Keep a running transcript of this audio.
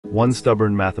One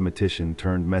stubborn mathematician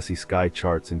turned messy sky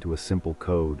charts into a simple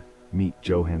code. Meet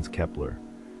Johannes Kepler.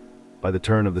 By the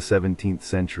turn of the 17th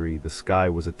century, the sky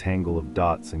was a tangle of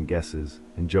dots and guesses,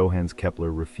 and Johannes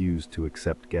Kepler refused to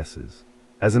accept guesses.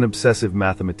 As an obsessive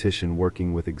mathematician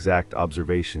working with exact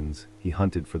observations, he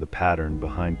hunted for the pattern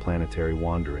behind planetary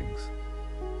wanderings.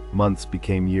 Months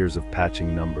became years of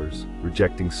patching numbers,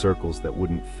 rejecting circles that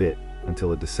wouldn't fit,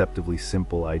 until a deceptively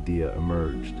simple idea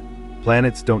emerged.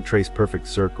 Planets don't trace perfect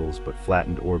circles, but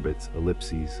flattened orbits,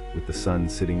 ellipses, with the sun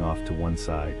sitting off to one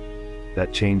side.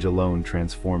 That change alone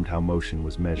transformed how motion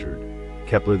was measured.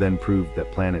 Kepler then proved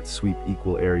that planets sweep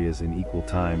equal areas in equal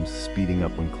times, speeding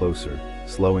up when closer,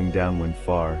 slowing down when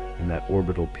far, and that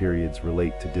orbital periods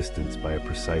relate to distance by a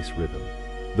precise rhythm.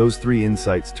 Those three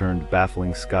insights turned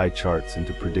baffling sky charts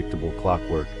into predictable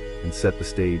clockwork and set the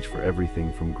stage for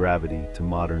everything from gravity to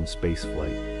modern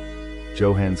spaceflight.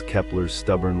 Johannes Kepler's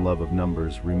stubborn love of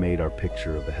numbers remade our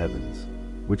picture of the heavens.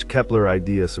 Which Kepler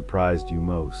idea surprised you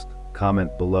most?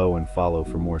 Comment below and follow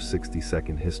for more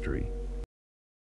 60-second history.